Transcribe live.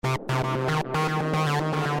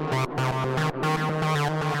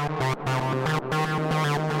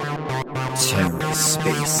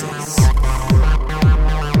TerraSpaces.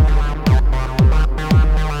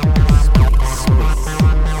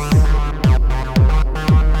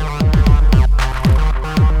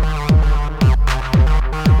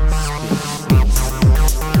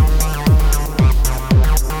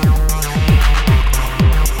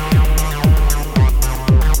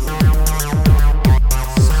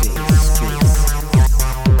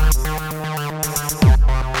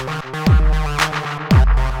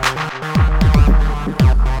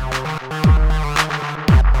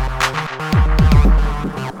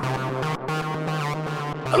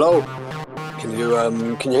 Hello. Can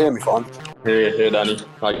you hear me fine? Hey, Danny.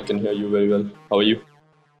 I can hear you very well. How are you?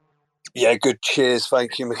 Yeah, good. Cheers.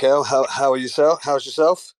 Thank you, Mikhail. How are yourself? How's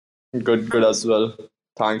yourself? Good as well.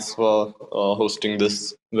 Thanks for hosting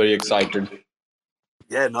this. Very excited.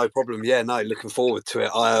 Yeah, no problem. Yeah, no, looking forward to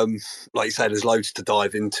it. Like you said, there's loads to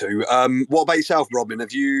dive into. What about yourself, Robin?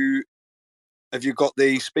 Have you got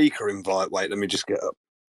the speaker invite? Wait, let me just get up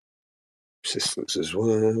assistance as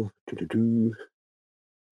well.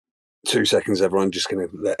 2 seconds, everyone. Just going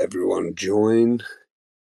to let everyone join.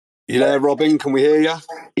 You there, Robin? Can we hear you?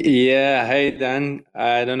 Yeah. Hey, Dan.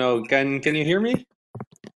 I don't know. Can you hear me?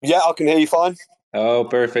 Yeah, I can hear you fine. Oh,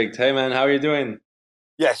 perfect. Hey, man. How are you doing?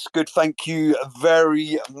 Yes, good. Thank you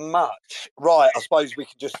very much. Right, I suppose we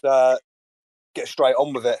could just get straight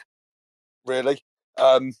on with it. Really.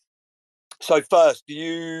 So first, do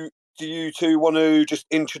you two want to just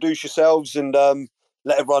introduce yourselves and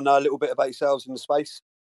let everyone know a little bit about yourselves in the space?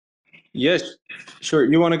 Yes, sure.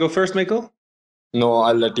 You want to go first, Michael? No,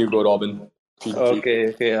 I'll let you go, Robin. Feel free.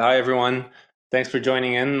 Okay. Hi, everyone. Thanks for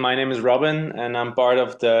joining in. My name is Robin, and I'm part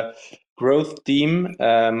of the growth team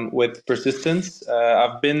with Persistence.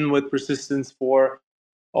 I've been with Persistence for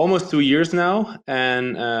almost 2 years now,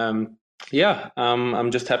 and I'm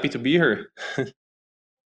just happy to be here.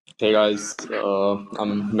 Hey guys,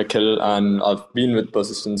 I'm Nikhil, and I've been with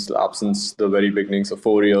Persistence Lab since the very beginning. So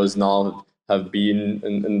 4 years now. Have been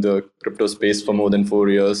in the crypto space for more than 4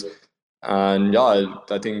 years. And yeah,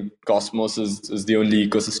 I think Cosmos is the only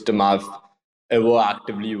ecosystem I've ever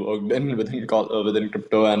actively worked in within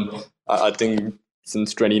crypto. And I think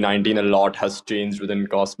since 2019, a lot has changed within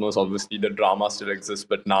Cosmos. Obviously, the drama still exists,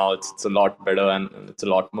 but now it's a lot better and it's a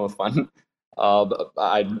lot more fun. For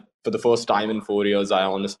the first time in 4 years, I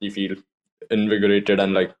honestly feel invigorated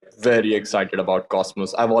and like very excited about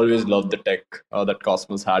Cosmos. I've always loved the tech that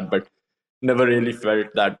Cosmos had, but never really felt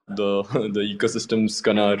that the the ecosystem's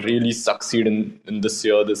gonna really succeed in this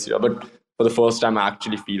year. But for the first time, I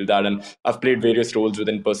actually feel that, and I've played various roles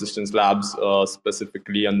within Persistence Labs,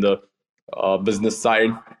 specifically on the business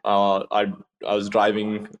side. I was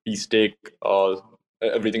driving pStake,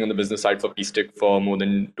 everything on the business side for pStake for more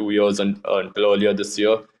than 2 years until earlier this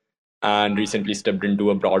year, and recently stepped into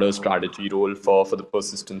a broader strategy role for the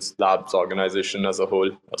Persistence Labs organization as a whole.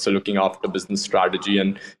 So looking after business strategy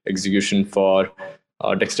and execution for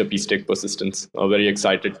Dexter pStake Persistence. Very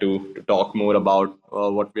excited to talk more about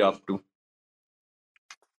what we're up to.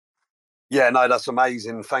 Yeah, no, that's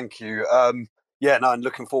amazing. Thank you. Yeah, no, and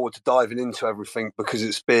looking forward to diving into everything because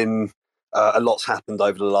it's been a lot's happened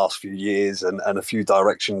over the last few years and a few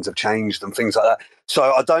directions have changed and things like that. So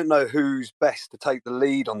I don't know who's best to take the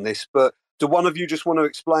lead on this, but do one of you just want to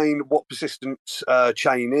explain what Persistence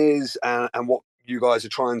Chain is and what you guys are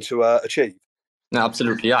trying to achieve?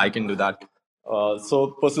 Absolutely, yeah, I can do that.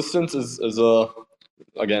 So Persistence is a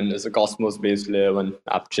Cosmos-based layer one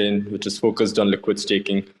app chain which is focused on liquid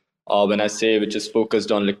staking. When I say which is focused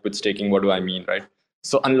on liquid staking, what do I mean, right?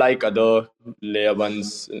 So unlike other layer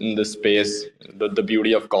ones in this space, the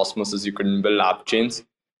beauty of Cosmos is you can build app chains.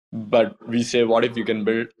 But we say, what if you can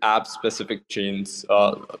build app-specific chains?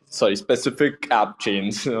 Specific app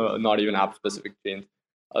chains, not even app-specific chains.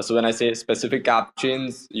 So when I say specific app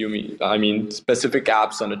chains, I mean specific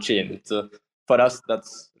apps on a chain. So for us,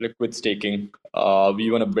 that's liquid staking. We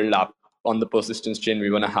want to build up on the Persistence chain. We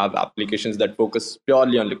want to have applications that focus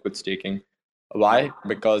purely on liquid staking. Why?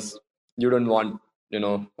 Because you don't want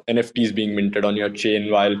NFTs being minted on your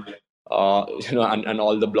chain while and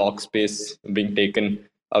all the block space being taken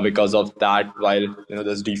because of that, while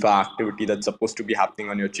there's DeFi activity that's supposed to be happening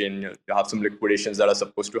on your chain. You have some liquidations that are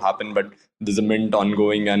supposed to happen, but there's a mint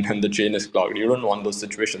ongoing and the chain is clogged. You don't want those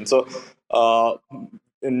situations. So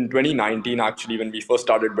in 2019, actually, when we first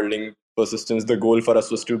started building Persistence, the goal for us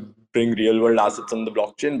was to bring real world assets on the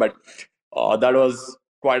blockchain, but that was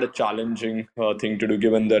quite a challenging thing to do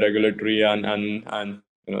given the regulatory and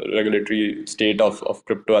regulatory state of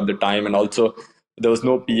crypto at the time. And also there was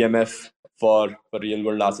no PMF for real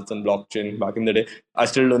world assets and blockchain back in the day. I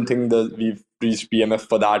still don't think that we've reached PMF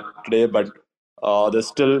for that today, but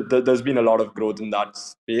there's been a lot of growth in that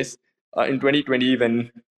space. In 2020,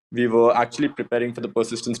 when we were actually preparing for the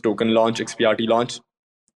persistence token launch, XPRT launch,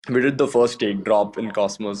 we did the first stake drop in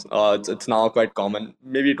Cosmos. It's now quite common.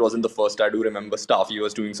 Maybe it wasn't the first. I do remember Staffy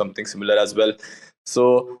was doing something similar as well.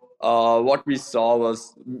 So what we saw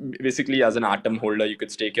was basically, as an Atom holder, you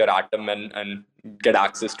could stake your Atom and get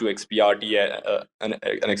access to XPRT, an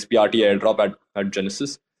XPRT airdrop at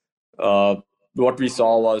Genesis. What we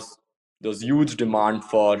saw was there was huge demand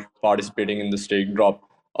for participating in the stake drop.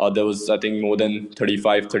 There was, I think, more than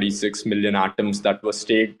 35, 36 million atoms that were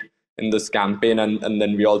staked in this campaign. And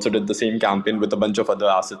then we also did the same campaign with a bunch of other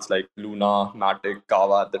assets like Luna, Matic,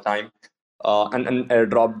 Kava at the time, and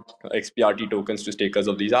airdropped XPRT tokens to stakers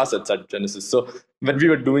of these assets at Genesis. So when we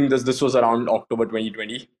were doing this was around October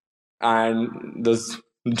 2020. And this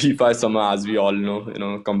GFI summer, as we all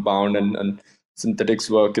know, Compound and synthetics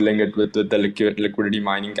were killing it with the liquidity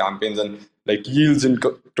mining campaigns, and like yields in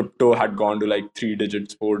crypto had gone to like 3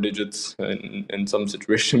 digits, 4 digits in some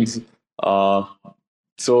situations.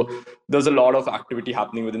 So there's a lot of activity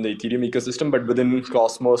happening within the Ethereum ecosystem, but within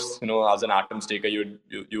Cosmos, as an Atom staker, you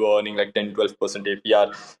were earning like 10-12%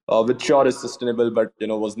 APR, which sure is sustainable, but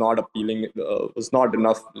was not appealing, was not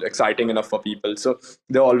enough exciting enough for people. So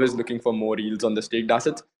they're always looking for more yields on the staked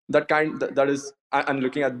assets. That is, and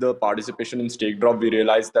looking at the participation in stake drop, we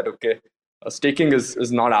realized that okay, staking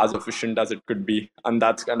is not as efficient as it could be, and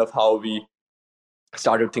that's kind of how we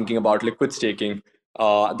started thinking about liquid staking.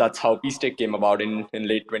 That's how pStake came about in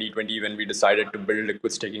late 2020, when we decided to build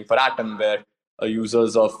liquid staking for Atom, where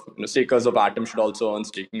users of stakers of Atom should also earn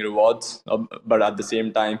staking rewards, but at the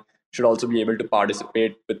same time should also be able to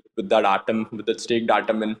participate with that Atom, with the staked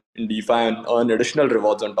Atom in DeFi, and earn additional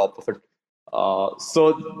rewards on top of it.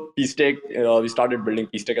 So pStake, we started building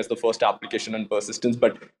pStake as the first application on persistence,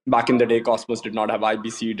 but back in the day, Cosmos did not have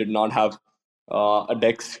IBC, did not have a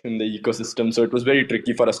DEX in the ecosystem. So it was very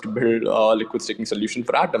tricky for us to build a liquid staking solution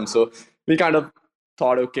for Atom. So we kind of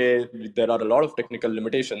thought, okay, there are a lot of technical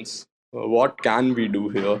limitations. What can we do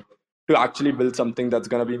here to actually build something that's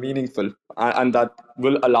going to be meaningful and that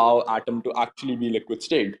will allow Atom to actually be liquid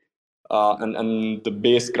staked? And the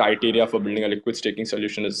base criteria for building a liquid staking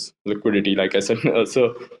solution is liquidity, like I said.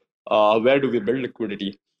 So where do we build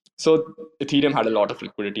liquidity? So Ethereum had a lot of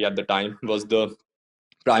liquidity at the time, was the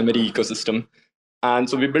primary ecosystem. And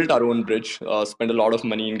so we built our own bridge, spent a lot of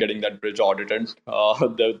money in getting that bridge audited.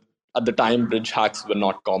 At the time, bridge hacks were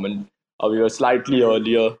not common. We were slightly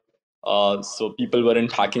earlier, so people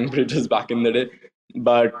weren't hacking bridges back in the day.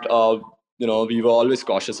 But we were always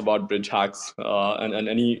cautious about bridge hacks and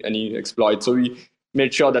any exploits. So we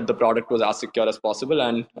made sure that the product was as secure as possible,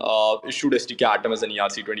 and issued SDK Atom as an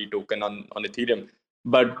ERC20 token on Ethereum.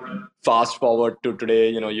 But fast forward to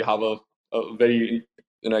today, you have a very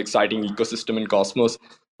exciting ecosystem in Cosmos.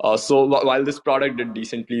 So while this product did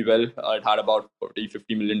decently well, it had about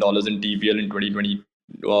 $40-50 million in TVL in 2021,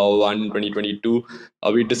 2022.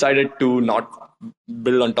 We decided to not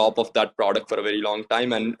build on top of that product for a very long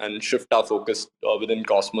time and shift our focus within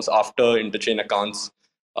Cosmos after interchain accounts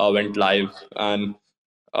went live. And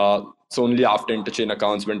so only after interchain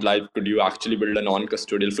accounts went live could you actually build a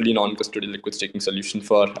fully non-custodial liquid staking solution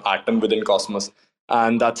for Atom within Cosmos.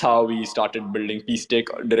 And that's how we started building pStake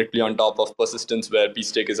directly on top of Persistence, where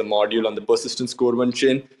pStake is a module on the Persistence Core 1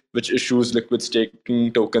 chain, which issues liquid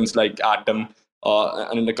staking tokens like Atom.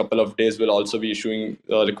 And in a couple of days, we'll also be issuing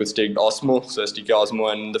liquid staked Osmo, so SDK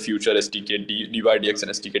Osmo, and in the future, SDK DYDX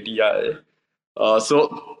and SDK TI.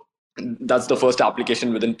 So that's the first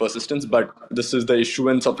application within Persistence, but this is the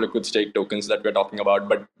issuance of liquid stake tokens that we're talking about.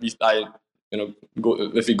 But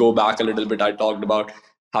if we go back a little bit, I talked about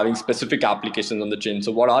having specific applications on the chain. So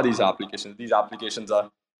what are these applications? These applications are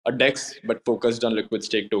a DEX, but focused on liquid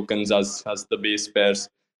stake tokens as the base pairs.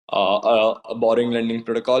 A borrowing lending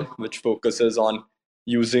protocol, which focuses on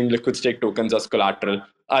using liquid stake tokens as collateral.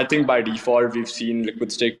 I think by default, we've seen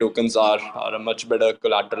liquid stake tokens are a much better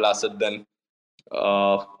collateral asset than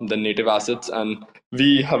native assets. And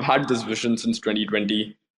we have had this vision since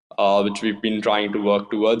 2020, which we've been trying to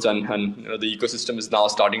work towards, and the ecosystem is now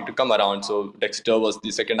starting to come around. So Dexter was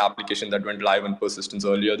the second application that went live on Persistence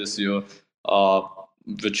earlier this year,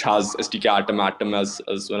 which has SDK Atom as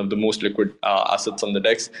one of the most liquid assets on the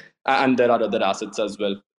DEX, and there are other assets as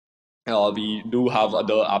well. We do have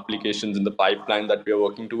other applications in the pipeline that we are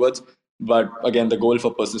working towards. But again, the goal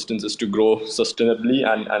for Persistence is to grow sustainably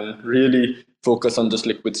and really focus on just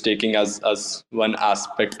liquid staking as one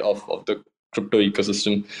aspect of the crypto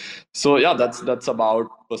ecosystem. So yeah, that's about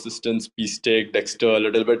Persistence, pStake, Dexter, a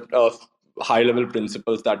little bit of high-level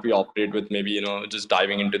principles that we operate with. Maybe just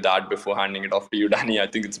diving into that before handing it off to you, Danny. I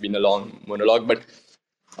think it's been a long monologue, but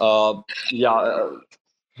yeah.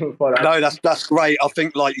 No, that's great. I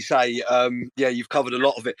think, like you say, yeah, you've covered a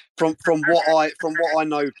lot of it. From what I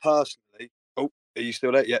know personally. Oh, are you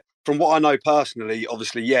still there? Yeah. From what I know personally,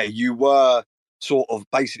 obviously, yeah, you were sort of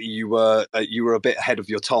basically you were a bit ahead of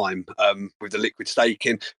your time with the liquid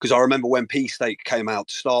staking, because I remember when pStake came out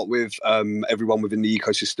to start with, everyone within the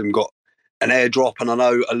ecosystem got an airdrop, and I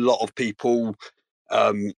know a lot of people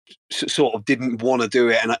sort of didn't want to do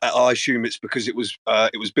it, and I assume it's because it was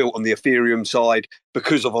built on the Ethereum side,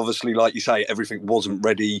 because of obviously, like you say, everything wasn't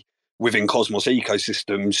ready within Cosmos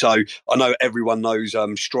ecosystem. So I know everyone knows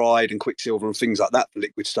Stride and Quicksilver and things like that for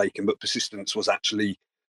liquid staking, but Persistence was actually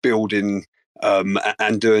building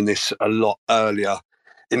and doing this a lot earlier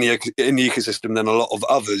in the ecosystem than a lot of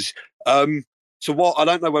others. So what, I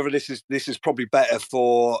don't know whether this is probably better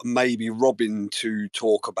for maybe Robin to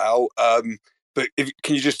talk about. But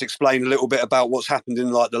can you just explain a little bit about what's happened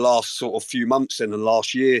in like the last sort of few months and the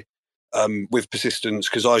last year with Persistence?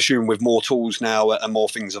 Because I assume with more tools now and more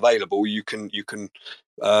things available, you can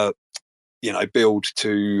build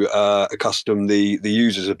to accustom the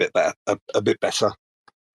users a bit better.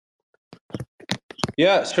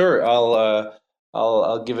 Yeah, sure.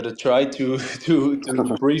 I'll give it a try to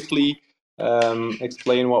briefly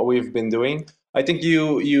explain what we've been doing. I think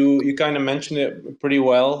you kind of mentioned it pretty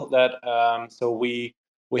well, that so we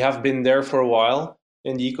have been there for a while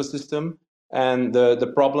in the ecosystem, and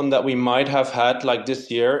the problem that we might have had like this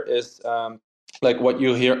year is like what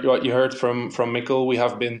you heard from Mikkel. We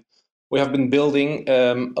have been building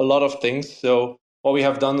a lot of things. So what we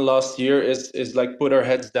have done last year is like put our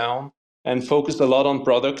heads down and focused a lot on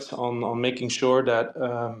product, on making sure that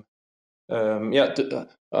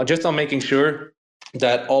just on making sure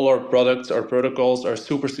that all our products, our protocols are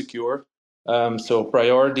super secure. So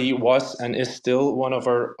priority was and is still one of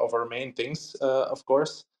our main things, of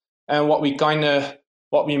course. And what we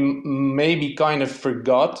maybe kind of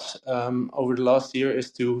forgot over the last year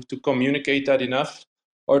is to communicate that enough,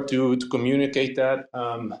 or to communicate that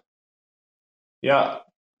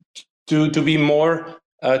to be more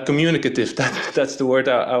communicative. That's the word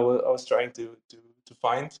I was trying to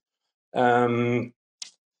find.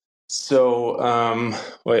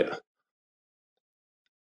 Wait.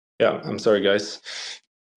 Yeah, I'm sorry, guys.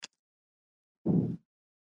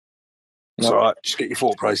 It's all right. Just get your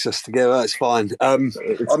thought process together. It's fine.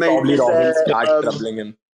 It's probably Robin's cat troubling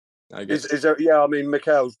him, I guess. Is there? Yeah, I mean,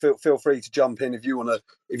 Mikkel, feel free to jump in if you want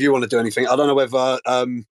to do anything. I don't know whether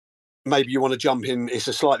maybe you want to jump in. It's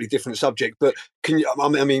a slightly different subject, but can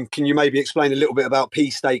you maybe explain a little bit about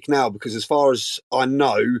pStake now? Because as far as I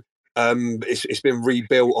know, it's been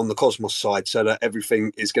rebuilt on the Cosmos side, so that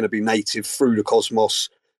everything is going to be native through the Cosmos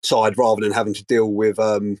side, rather than having to deal with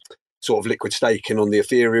sort of liquid staking on the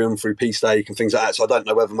Ethereum through pStake and things like that. So I don't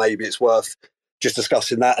know whether maybe it's worth just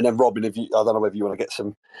discussing that. And then Robin, I don't know whether you want to get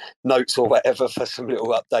some notes or whatever for some little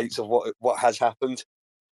updates of what has happened.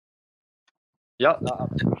 Yeah,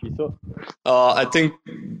 absolutely. So I think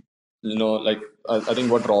I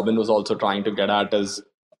think what Robin was also trying to get at is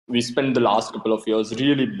we spent the last couple of years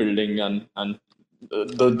really building, and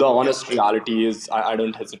the honest reality is, I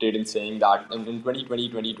don't hesitate in saying that in 2020,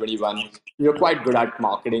 2021, we were quite good at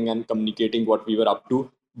marketing and communicating what we were up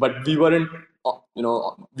to, but we weren't,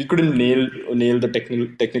 we couldn't nail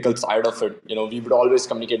the technical side of it. We would always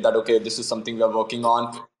communicate that, okay, this is something we're working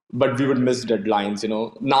on, but we would miss deadlines.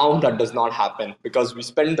 Now that does not happen, because we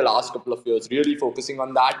spent the last couple of years really focusing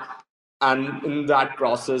on that. And in that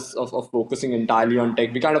process of focusing entirely on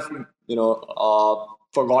tech, we kind of,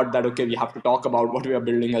 forgot that, okay, we have to talk about what we are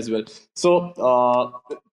building as well. So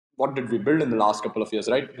what did we build in the last couple of years,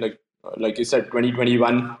 right? Like you said,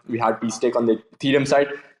 2021, we had pStake on the Ethereum side.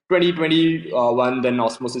 2021, then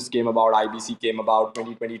Osmosis came about, IBC came about.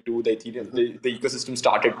 2022, the Ethereum, the ecosystem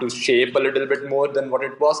started to shape a little bit more than what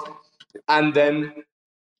it was. And then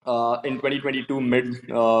in 2022, mid,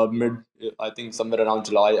 I think somewhere around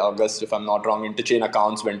July, August, if I'm not wrong, interchain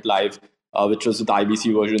accounts went live, which was with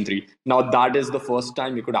IBC version 3. Now, that is the first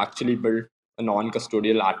time you could actually build a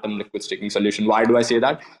non-custodial Atom liquid staking solution. Why do I say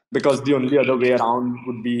that? Because the only other way around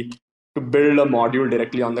would be to build a module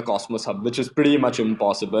directly on the Cosmos hub, which is pretty much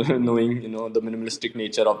impossible, knowing the minimalistic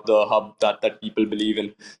nature of the hub that people believe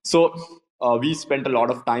in. So we spent a lot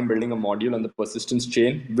of time building a module on the Persistence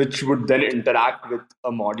chain, which would then interact with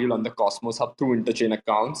a module on the Cosmos hub through interchain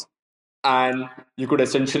accounts. And you could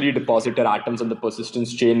essentially deposit your atoms on the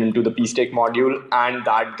Persistence chain into the pStake module, and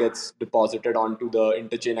that gets deposited onto the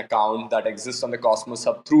interchain account that exists on the Cosmos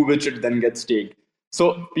hub, through which it then gets staked.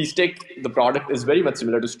 So pStake, the product is very much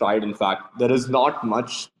similar to Stride. In fact, there is not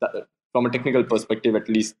much from a technical perspective, at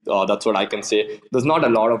least that's what I can say. There's not a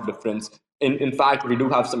lot of difference. In fact, we do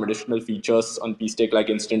have some additional features on pStake like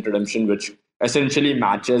instant redemption, which essentially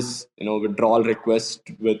matches withdrawal request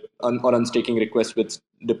with or unstaking request with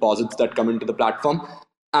deposits that come into the platform.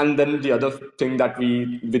 And then the other thing that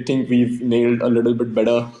we think we've nailed a little bit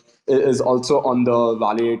better is also on the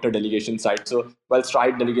validator delegation side. So while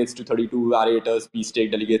Stride delegates to 32 validators,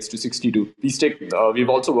 pStake delegates to 62. pStake, we've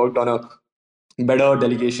also worked on a better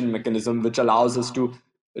delegation mechanism, which allows us to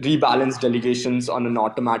rebalance delegations on an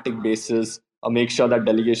automatic basis, make sure that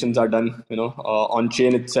delegations are done, on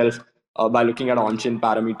chain itself by looking at on chain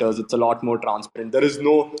parameters. It's a lot more transparent. There is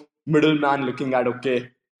no middleman looking at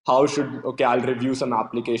I'll review some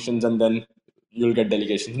applications and then you'll get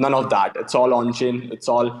delegations. None of that. It's all on chain. It's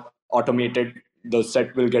all automated. The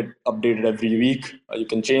set will get updated every week. You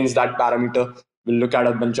can change that parameter. We'll look at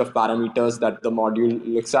a bunch of parameters that the module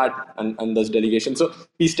looks at and does delegation. So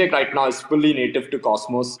pStake right now is fully native to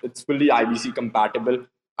Cosmos. It's fully IBC compatible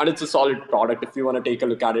and it's a solid product. If you want to take a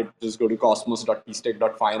look at it, just go to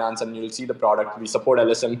cosmos.pstake.finance and you'll see the product. We support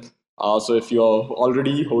LSM. So if you're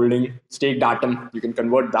already holding staked Atom, you can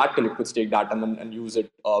convert that to liquid staked Atom and use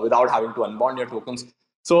it without having to unbond your tokens.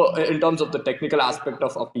 So in terms of the technical aspect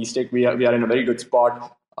of pStake, we are in a very good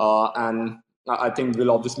spot. And I think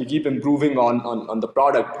we'll obviously keep improving on the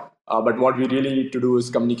product. But what we really need to do is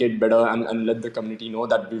communicate better and let the community know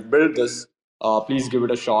that we've built this. Please give it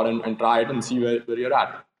a shot and try it and see where you're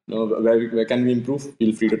at. Where can we improve?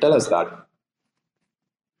 Feel free to tell us that.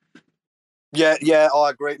 Yeah, I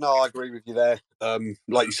agree. No, I agree with you there.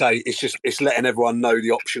 Like you say, it's letting everyone know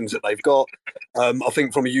the options that they've got. I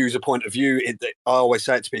think from a user point of view, I always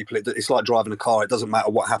say it to people, it's like driving a car. It doesn't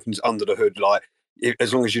matter what happens under the hood. Like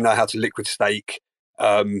as long as you know how to liquid stake,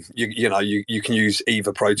 you can use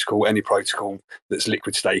either protocol, any protocol that's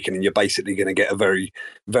liquid staking, and you're basically going to get a very,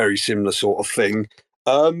 very similar sort of thing.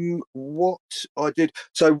 What I did,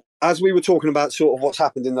 so as we were talking about sort of what's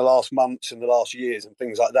happened in the last months and the last years and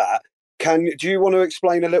things like that, do you want to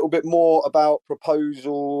explain a little bit more about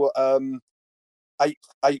proposal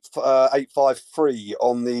 853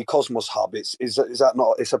 on the Cosmos Hub? Is that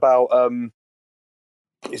not? It's about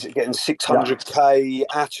is it getting 600k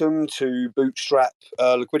Atom to bootstrap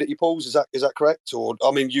liquidity pools? Is that correct? Or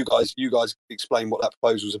I mean, you guys explain what that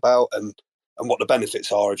proposal's about and what the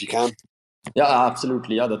benefits are, if you can. Yeah,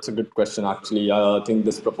 absolutely. Yeah, that's a good question. Actually, I think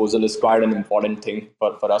this proposal is quite an important thing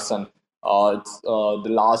for us, and it's the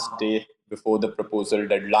last day before the proposal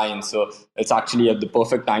deadline. So it's actually the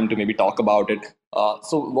perfect time to maybe talk about it.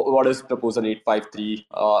 So what is Proposal 853?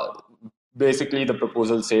 Basically, the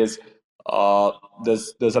proposal says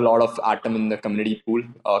there's a lot of Atom in the community pool,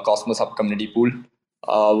 Cosmos Hub community pool.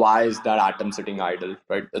 Why is that Atom sitting idle,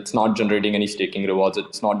 right? It's not generating any staking rewards.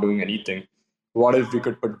 It's not doing anything. What if we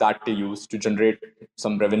could put that to use to generate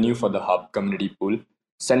some revenue for the Hub community pool,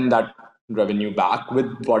 send that revenue back with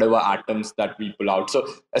whatever atoms that we pull out? So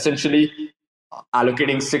essentially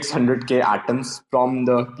allocating 600k atoms from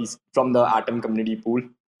the Atom community pool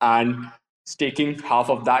and staking half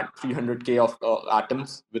of that 300k of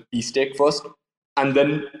atoms with pStake first, and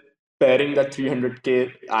then pairing that 300k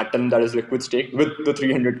Atom that is liquid stake with the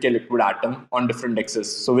 300k liquid Atom on different dexes.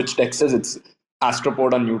 So which dexes? It's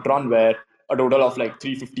Astropod on Neutron, where a total of like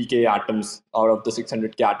 350k atoms out of the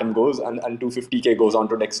 600k Atom goes, and 250k goes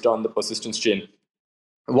onto Dexter on the persistence chain.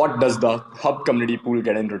 What does the Hub community pool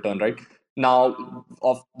get in return, right? Now,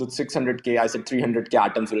 of the 600k, I said 300k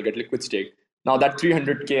atoms will get liquid stake. Now that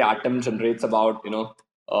 300k Atom generates about,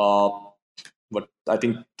 what I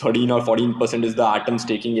think 13 or 14% is the Atom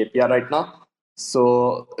staking API right now.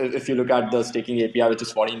 So if you look at the staking API, which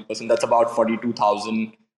is 14%, that's about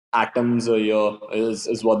 42,000 atoms a year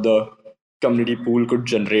is what the community pool could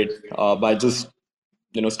generate by just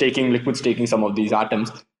liquid staking some of these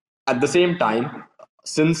atoms. At the same time,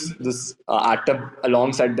 since this Atom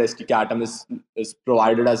alongside the STK Atom is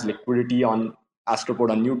provided as liquidity on Astropod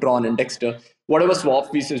on Neutron and Dexter, whatever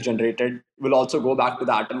swap fees is generated will also go back to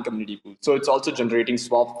the Atom community pool. So it's also generating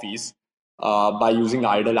swap fees by using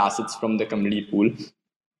idle assets from the community pool.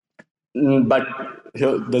 But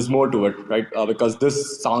there's more to it, right? Because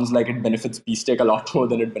this sounds like it benefits pStake a lot more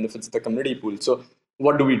than it benefits the community pool. So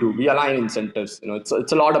what do? We align incentives.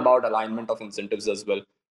 It's a lot about alignment of incentives as well.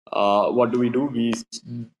 What do? We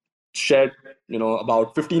share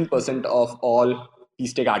about 15% of all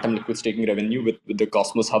pStake Atom liquid staking revenue with the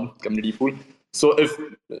Cosmos Hub community pool. So if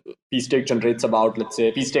pStake generates about, let's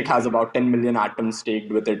say pStake has about 10 million atoms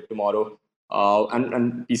staked with it tomorrow,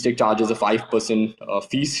 and pStake charges a 5%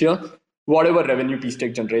 fees here. whatever revenue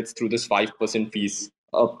pStake generates through this 5% fees,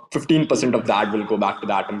 15% of that will go back to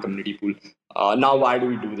the Atom community pool. Now, why do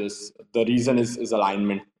we do this? The reason is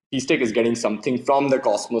alignment. pStake is getting something from the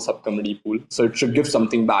Cosmos Hub community pool, so it should give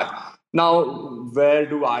something back. Now, where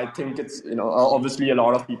do I think it's, obviously a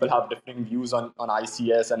lot of people have different views on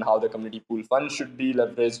ICS and how the community pool fund should be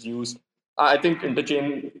leveraged, used. I think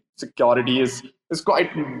interchain security is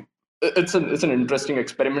quite, it's an interesting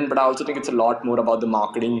experiment, but I also think it's a lot more about the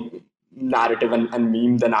marketing narrative and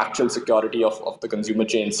meme than actual security of the consumer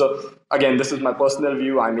chain. So again, this is my personal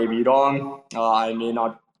view. I may be wrong. I may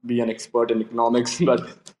not be an expert in economics, but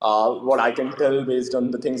what I can tell based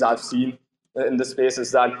on the things I've seen in the space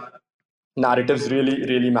is that narratives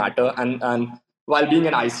really matter, and while being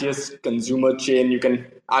an ICS consumer chain, you can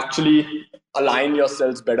actually align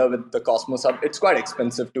yourselves better with the Cosmos Hub. It's quite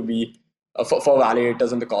expensive to be for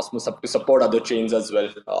validators in the Cosmos Hub to support other chains as well,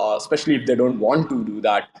 especially if they don't want to do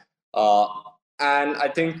that. uh, and I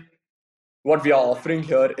think what we are offering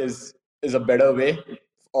here is a better way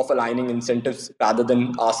of aligning incentives rather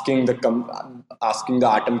than asking the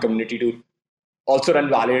Atom community to also run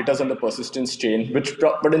validators on the persistence chain, which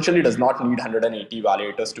potentially does not need 180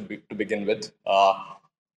 validators to begin with.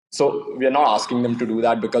 So we are not asking them to do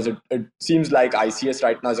that because it seems like ICS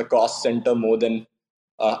right now is a cost center more than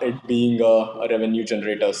it being a revenue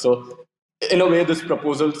generator. So in a way, this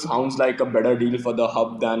proposal sounds like a better deal for the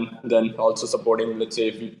hub than also supporting, let's say,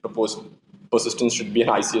 if we propose persistence should be an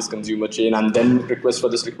ICS consumer chain and then request for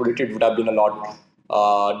this liquidity, it would have been a lot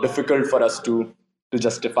difficult for us to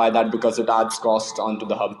justify that because it adds cost onto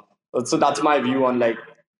the hub. So that's my view on like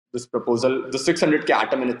this proposal. The 600k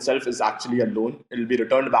Atom in itself is actually a loan. It will be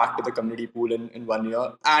returned back to the community pool in 1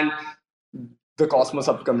 year, and the Cosmos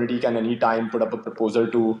Hub community can anytime put up a proposal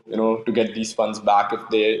to get these funds back if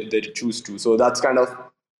they choose to. So that's kind of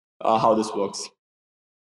how this works.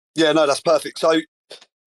 Yeah, no, that's perfect. So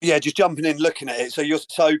yeah, just jumping in, looking at it. So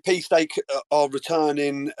pStake are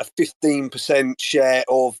returning a 15% share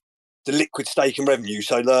of the liquid staking revenue.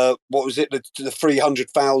 So what was it? The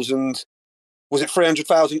 300,000. Was it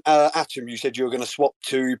 300,000 Atom? You said you were going to swap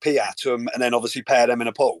to pAtom and then obviously pair them in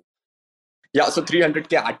a pool. Yeah, so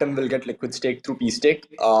 300k Atom will get liquid stake through pStake,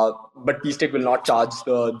 but pStake will not charge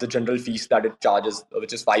the general fees that it charges,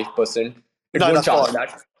 which is 5%. It won't charge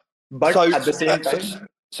that. But at the same time,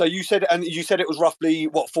 so you said it was roughly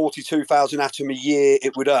what 42,000 Atom a year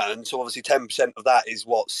it would earn. So obviously 10% of that is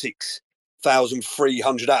what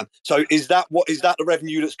 6,300 Atom. So is that the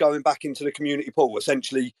revenue that's going back into the community pool?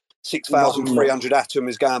 Essentially, 6,300 Atom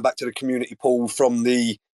is going back to the community pool from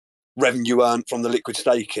the revenue earned from the liquid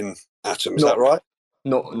staking Atom. Is that right?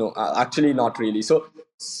 No, actually not really. So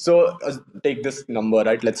take this number,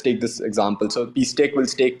 right? Let's take this example. So pStake will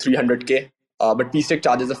stake 300k, but pStake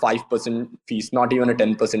charges a 5% fees, not even a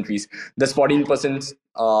 10% fees. There's 14%.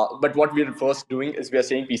 But what we're first doing is we are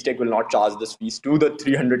saying pStake will not charge this fees to the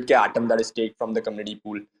 300k Atom that is staked from the community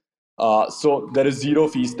pool. So there is zero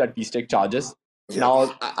fees that pStake charges. Yeah.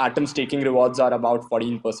 Now, Atom staking rewards are about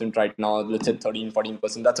 14% right now. Let's say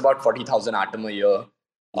 14%. That's about 40,000 Atom a year.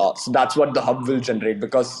 So that's what the hub will generate,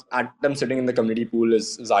 because Atom sitting in the community pool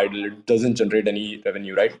is idle. It doesn't generate any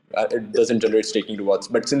revenue, right? It doesn't generate staking rewards.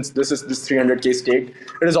 But since this 300k staked,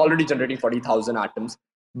 it is already generating 40,000 Atoms.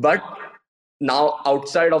 But now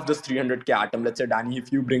outside of this 300k Atom, let's say, Danny,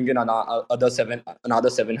 if you bring in another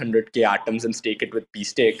 700k Atoms and stake it with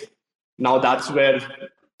pStake, now that's where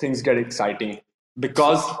things get exciting,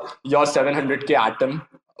 because your 700k Atom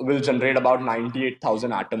will generate about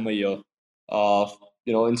 98,000 Atom a year.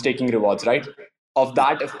 In staking rewards, right? Of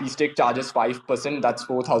that, if pStake charges 5%, that's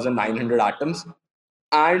 4,900 Atoms.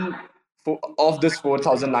 And of this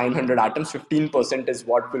 4,900 Atoms, 15% is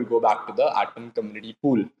what will go back to the Atom community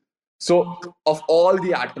pool. So of all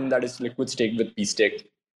the Atom that is liquid staked with pStake,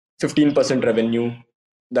 15% revenue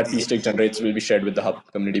that pStake generates will be shared with the Hub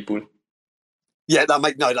community pool. Yeah, that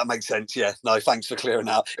makes sense. Yeah, no, thanks for clearing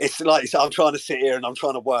out. It's like I'm trying to sit here and I'm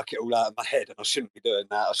trying to work it all out in my head, and I shouldn't be doing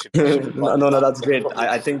that. I should no, that's great.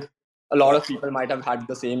 I think a lot of people might have had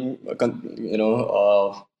the same, yeah.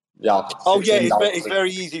 Oh yeah, it's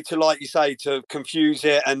very easy to, like you say, to confuse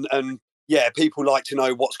it, and yeah, people like to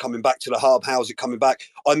know what's coming back to the hub. How's it coming back?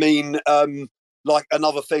 I mean, like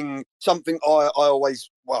another thing, something I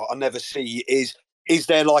never see is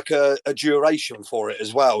there like a duration for it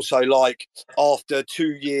as well? So like after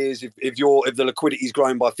 2 years, if the liquidity's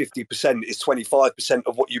grown by 50%, is 25%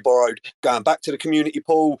 of what you borrowed going back to the community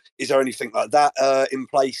pool? Is there anything like that in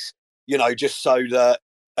place? Just so that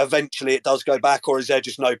eventually it does go back, or is there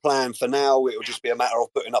just no plan for now? It'll just be a matter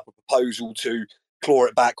of putting up a proposal to claw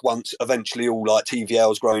it back once eventually all like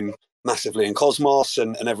TVL's grown massively in Cosmos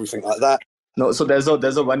and everything like that. No, so there's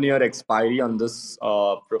a 1 year expiry on this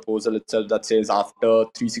proposal itself that says after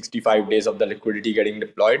 365 days of the liquidity getting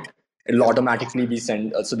deployed, it'll automatically be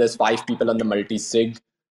sent. So there's 5 people on the multi-sig,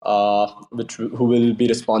 who will be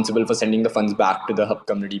responsible for sending the funds back to the hub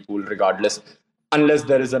community pool, regardless, unless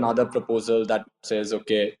there is another proposal that says,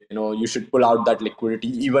 okay, you should pull out that liquidity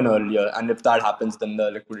even earlier, and if that happens, then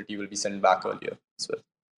the liquidity will be sent back earlier as well.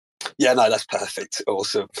 Yeah, no, that's perfect.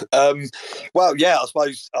 Awesome. Well, yeah, I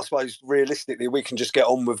suppose realistically we can just get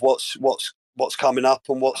on with what's coming up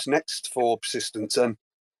and what's next for Persistence.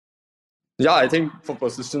 Yeah, I think for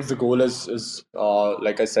Persistence, the goal is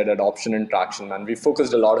like I said, adoption and traction. Man, we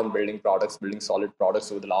focused a lot on building solid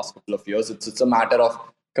products over the last couple of years. It's a matter of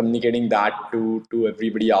communicating that to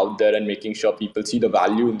everybody out there and making sure people see the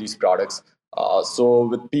value in these products. So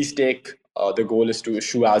with pStake, the goal is to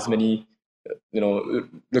issue as many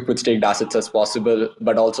liquid staked assets as possible,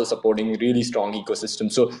 but also supporting really strong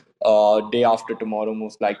ecosystem. So day after tomorrow,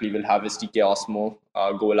 most likely we'll have STK Osmo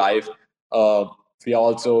go live. We are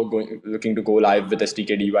also looking to go live with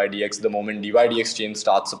STK DYDX. The moment DYDX chain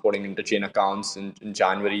starts supporting interchain accounts in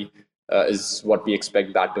January is what we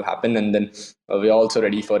expect that to happen. And then we're also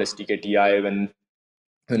ready for STK TI when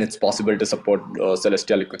it's possible to support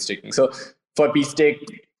Celestia liquid staking. So for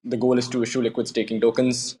pStake, the goal is to issue liquid staking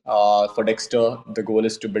tokens. For Dexter, the goal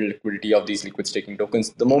is to build liquidity of these liquid staking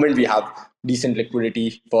tokens. The moment we have decent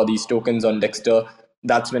liquidity for these tokens on Dexter,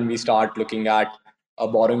 that's when we start looking at a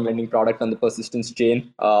borrowing lending product on the Persistence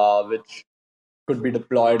chain, which could be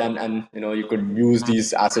deployed, and you could use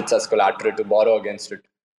these assets as collateral to borrow against it.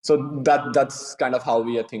 So that's kind of how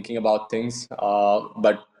we are thinking about things.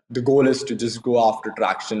 But the goal is to just go after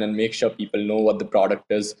traction and make sure people know what the product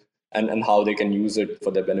is and how they can use it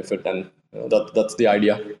for their benefit, and that's the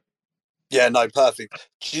idea. Yeah, no, perfect.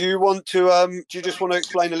 Do you just want to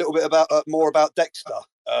explain a little bit about more about Dexter?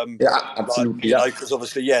 Yeah, absolutely. Because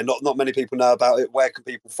obviously, not many people know about it. Where can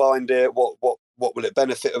people find it? What will it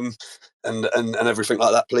benefit them, and everything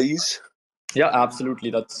like that, please? Yeah,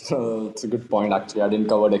 absolutely. That's a good point. Actually, I didn't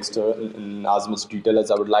cover Dexter in as much detail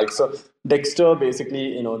as I would like. So Dexter,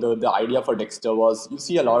 basically, the idea for Dexter was, you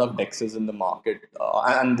see a lot of DEXs in the market,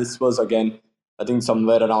 and this was again, I think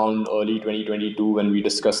somewhere around early 2022 when we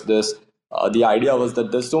discussed this. The idea was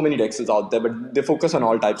that there's so many DEXs out there, but they focus on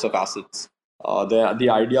all types of assets. The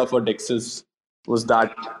idea for DEXs was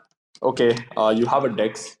that, okay, you have a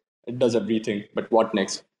DEX, it does everything, but what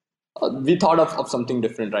next? We thought of something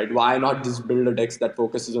different, right? Why not just build a DEX that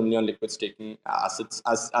focuses only on liquid staking assets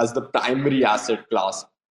as the primary asset class?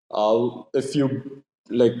 If you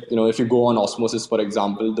if you go on Osmosis, for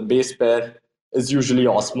example, the base pair is usually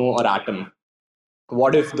Osmo or Atom.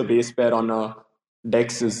 What if the base pair on a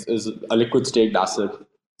DEX is a liquid staked asset?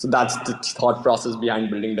 So that's the thought process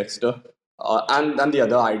behind building Dexter. And the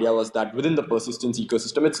other idea was that within the Persistence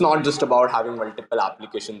ecosystem, it's not just about having multiple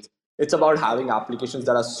applications. It's about having applications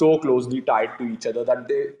that are so closely tied to each other that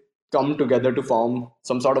they come together to form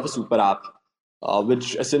some sort of a super app,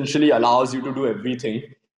 which essentially allows you to do everything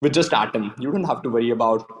with just Atom. You don't have to worry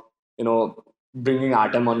about bringing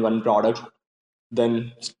Atom on one product,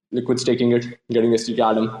 then liquid staking it, getting STK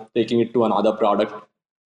Atom, taking it to another product,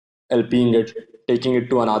 LPing it, taking it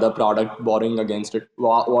to another product, borrowing against it.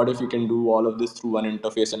 What if you can do all of this through one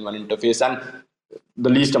interface and the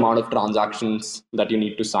least amount of transactions that you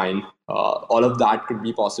need to sign? All of that could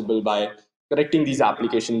be possible by connecting these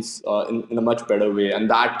applications in a much better way, and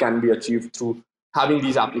that can be achieved through having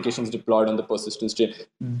these applications deployed on the Persistence chain.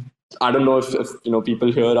 I don't know if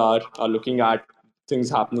people here are looking at things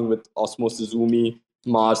happening with Osmosis, Zoomy,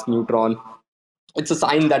 Mars, Neutron. It's a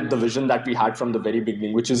sign that the vision that we had from the very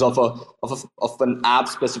beginning, which is of an app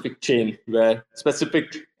specific chain, where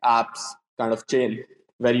specific apps kind of chain,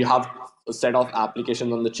 where you have a set of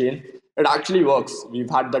applications on the chain, it actually works. We've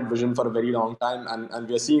had that vision for a very long time, and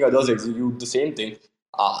we're seeing others execute the same thing.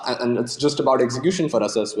 And it's just about execution for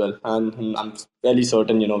us as well. And I'm fairly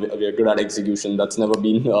certain, we're good at execution. That's never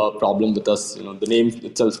been a problem with us. The name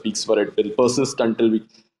itself speaks for it. We'll persist until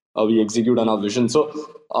we execute on our vision. So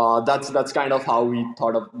that's kind of how we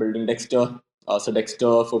thought of building Dexter. So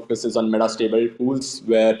Dexter focuses on meta-stable pools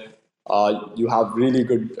where you have really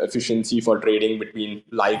good efficiency for trading between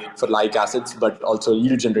like assets, but also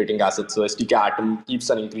yield-generating assets. So STK Atom keeps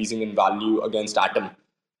on increasing in value against Atom.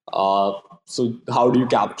 So how do you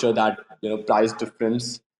capture that price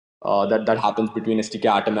difference that happens between STK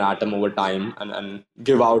Atom and Atom over time, and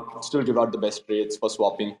still give out the best rates for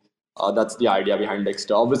swapping? That's the idea behind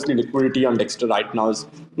Dexter. Obviously, liquidity on Dexter right now is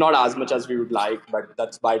not as much as we would like, but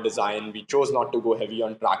that's by design. We chose not to go heavy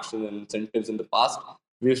on traction and incentives in the past.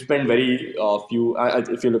 we've spent very few.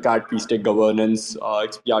 If you look at pStake governance,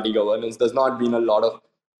 XPRT governance, there's not been a lot of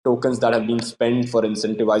tokens that have been spent for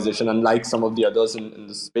incentivization, unlike some of the others in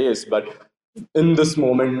the space. But in this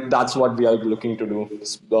moment, that's what we are looking to do.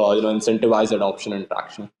 Incentivize adoption and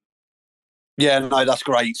traction. Yeah, no, that's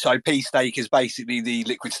great. So pStake is basically the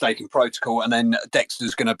liquid staking protocol, and then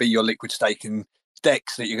Dexter's going to be your liquid staking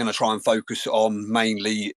DEX that you're going to try and focus on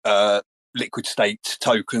mainly liquid staked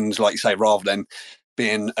tokens, like you say, rather than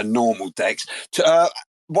being a normal DEX.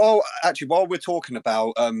 While we're talking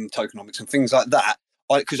about tokenomics and things like that,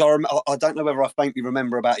 because I don't know whether I faintly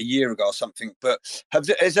remember about a year ago or something, but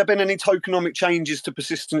has there been any tokenomic changes to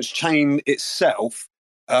Persistence Chain itself?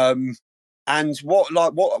 And what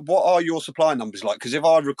are your supply numbers like? Because if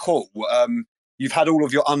I recall, you've had all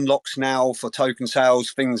of your unlocks now for token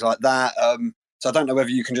sales, things like that. So I don't know whether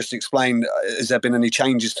you can just explain. Has there been any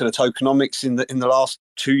changes to the tokenomics in the last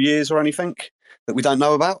 2 years or anything that we don't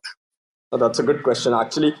know about? Oh, that's a good question.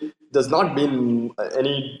 Actually, there's not been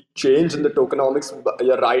any change in the tokenomics. But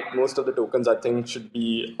you're right. Most of the tokens, I think, should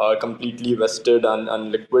be completely vested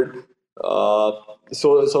and liquid. So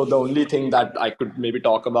the only thing that I could maybe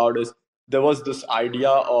talk about is there was this idea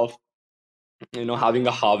of having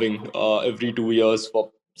a halving every 2 years.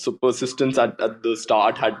 So Persistence at the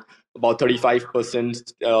start had about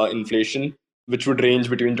 35% inflation, which would range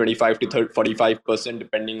between 25 to 45%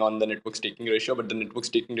 depending on the network staking ratio. But the network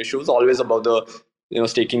staking ratio was always above the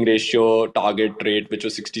staking ratio target rate, which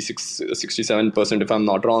was 67%, if I'm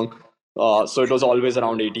not wrong. So it was always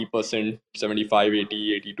around 80%, 75,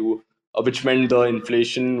 80, 82, which meant the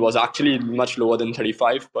inflation was actually much lower than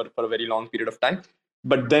 35 for a very long period of time.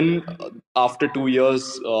 But then after 2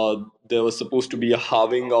 years, there was supposed to be a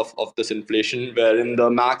halving of this inflation, wherein the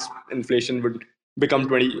max inflation would become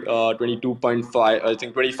 22.5, I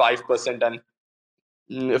think 25%. And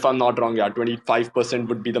if I'm not wrong, 25%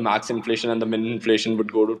 would be the max inflation, and the min inflation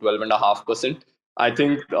would go to 12.5%. I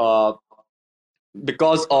think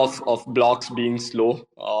because of blocks being slow,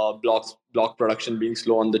 block production being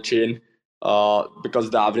slow on the chain, because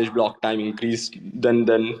the average block time increased than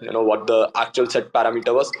what the actual set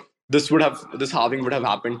parameter was. This halving would have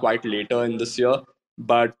happened quite later in this year,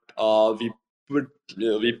 but we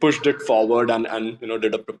pushed it forward and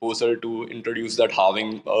did a proposal to introduce that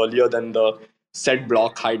halving earlier than the set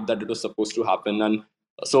block height that it was supposed to happen. And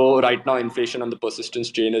so right now inflation on the Persistence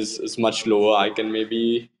chain is much lower. I can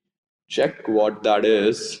maybe check what that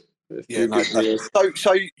is. Yeah, no.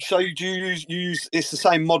 So do you use it's the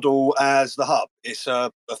same model as the hub? It's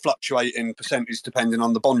a fluctuating percentage depending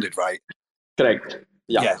on the bonded rate. Correct.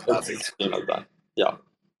 Yeah, perfect. It's like that. Yeah.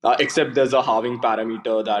 Except there's a halving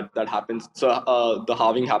parameter that happens. So the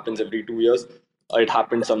halving happens every 2 years. It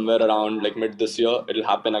happened somewhere around like mid this year. It'll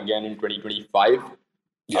happen again in 2025.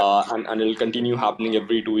 And it'll continue happening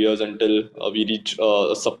every 2 years until we reach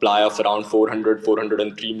a supply of around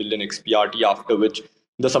 403 million XPRT, after which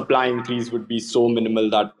the supply increase would be so minimal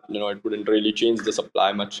that it wouldn't really change the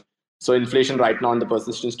supply much. So inflation right now on the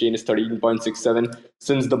Persistence chain is 13.67.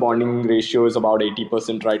 Since the bonding ratio is about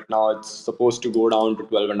 80% right now, it's supposed to go down to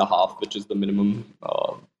 12.5, which is the minimum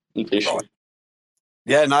inflation. Right.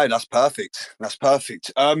 Yeah, no, that's perfect. That's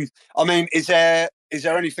perfect. I mean, is there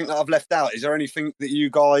anything that I've left out? Is there anything that you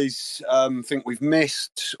guys think we've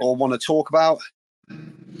missed or want to talk about?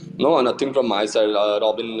 No, nothing from my side.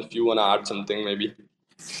 Robin, if you want to add something, maybe.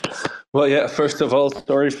 Well, yeah. First of all,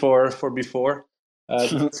 sorry for before.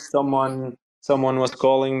 Someone was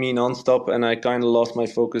calling me nonstop, and I kind of lost my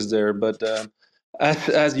focus there. But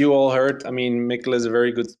as you all heard, I mean, Mikkel is a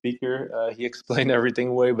very good speaker. He explained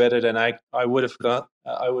everything way better than I would have got.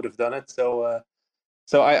 I would have done it. So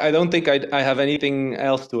I don't think I have anything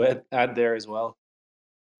else to add there as well.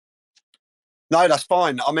 No, that's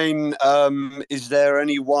fine. I mean, is there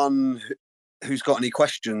anyone who's got any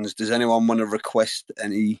questions? Does anyone want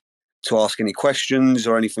to ask any questions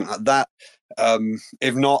or anything like that?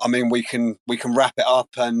 If not, I mean, we can wrap it up,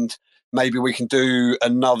 and maybe we can do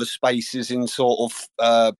another Spaces in sort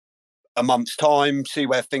of a month's time, see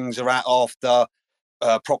where things are at after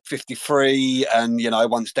Prop 53, and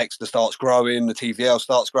once Dexter starts growing, the TVL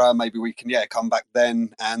starts growing, maybe we can come back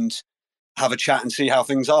then and have a chat and see how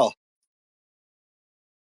things are.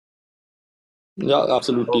 Yeah,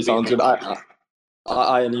 absolutely. Sounds good.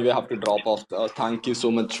 I anyway have to drop off. Thank you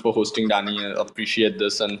so much for hosting, Danny. I appreciate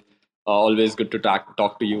this, and always good to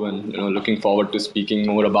talk to you. And looking forward to speaking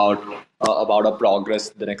more about our progress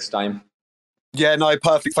the next time. Yeah, no,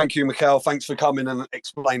 perfect. Thank you, Mikkel. Thanks for coming and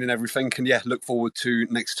explaining everything. And look forward to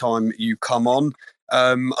next time you come on.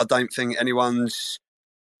 I don't think anyone's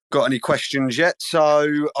got any questions yet.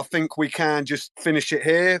 So I think we can just finish it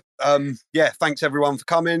here. Thanks everyone for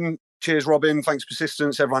coming. Cheers, Robin. Thanks,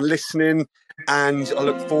 Persistence, everyone listening. And I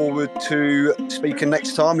look forward to speaking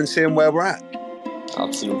next time and seeing where we're at.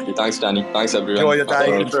 Absolutely. Thanks, Danny. Thanks, everyone. Enjoy your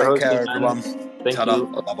day and Thanks for take hosting, care, man. everyone. Thank Ta-da. you.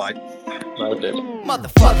 Bye-bye.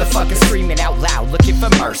 Motherfuckers screaming out loud, looking for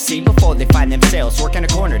mercy before they find themselves working a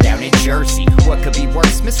corner down in Jersey. What could be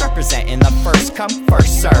worse? Misrepresenting the first come,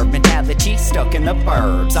 first serve mentality stuck in the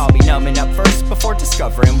burbs. I'll be numbing up first before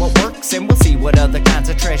discovering what works, and we'll see what other kinds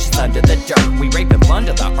of treasures under the dirt. We rape and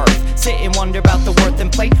plunder the earth, sit and wonder about the worth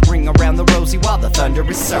and play, ring around the rosy while the thunder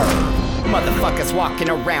is served. Motherfuckers walking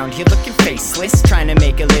around here looking faceless, trying to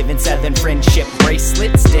make a living selling friendship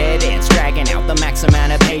bracelets. Dead ends dragging out the max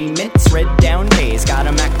amount of payments. Red down days got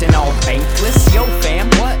 'em acting all bankless. Yo fam,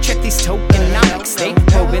 what? Check these tokenomics. They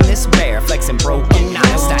probing this bear, flexing broken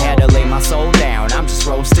honest. I had to lay my soul down, I'm just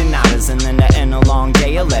roasting otters. And then to end a long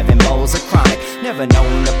day, 11 bowls of chronic. Never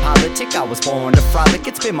known to politic, I was born to frolic.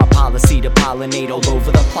 It's been my policy to pollinate all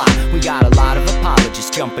over the plot. We got a lot of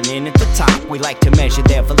apologists jumping in at the top. We like to measure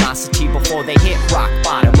their velocity before they hit rock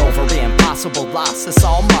bottom. Over impossible loss, it's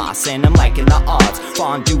all moss, and I'm liking the odds.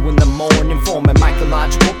 Fondue in the morning, forming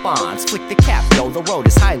mycological bonds. Flick the cap, though the road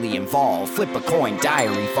is highly involved. Flip a coin,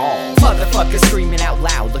 diary evolve. Motherfuckers screaming out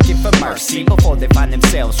loud, looking for mercy before they find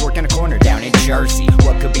themselves working a corner down in Jersey.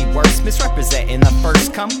 What could be worse? Misrepresenting the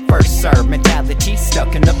first come, first serve mentality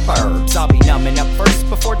stuck in the burbs. I'll be numbing up first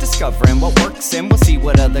before discovering what works, and we'll see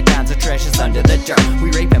what other kinds of treasures under the dirt.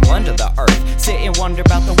 We rape and plunder the earth, sit and wonder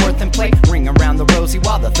about the worth and play, ring around the rosy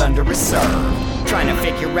while the thunder is served. Trying to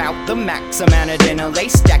figure out the max amount of dinner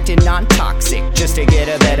lace, stacked in non-toxic, just to get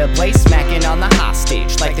a better place. Smacking on the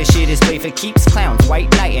hostage, like the shit is played for keeps. Clowns, white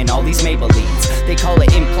knight, and all these Maybellines. They call it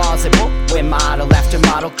implausible, when model after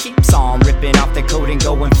model keeps on ripping off the coat and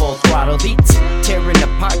going full throttle beats. Tearing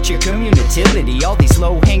apart your community, all these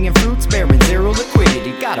low-hanging fruits bearing zero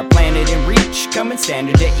liquidity. Got a planet in reach, coming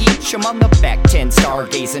standard to each. I'm on the back 10,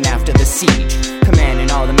 stargazing after the siege.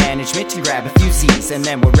 Commanding all the management to grab a few Z's, and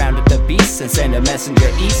then we'll round up the beasts and send a messenger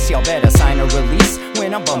east. Y'all better sign a release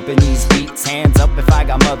when I'm bumping these beats. Hands up if I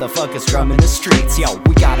got motherfuckers drumming the streets. Yo,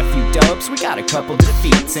 we got a few dubs, we got a couple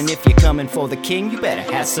defeats, and if you're coming for the king, you better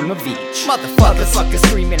have some of each. Motherfuckers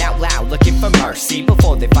screaming out loud, looking for mercy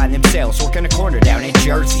before they find themselves working a corner down in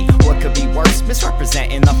Jersey. What could be worse?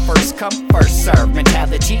 Misrepresenting the first come, first serve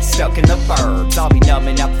mentality stuck in the burbs. I'll be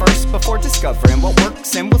numbing up first before discovering what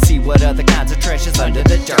works, and we'll see what other kinds of treasures under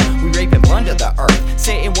the dirt. We rape and plunder the earth,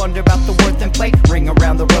 sit and wonder about the worth and play, ring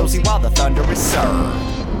around the rosy while the thunder is served.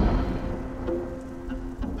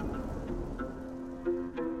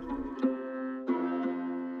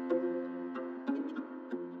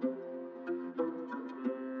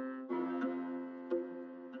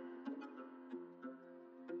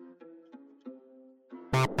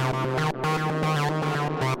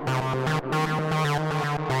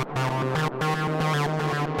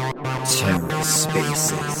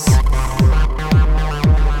 TerraSpaces.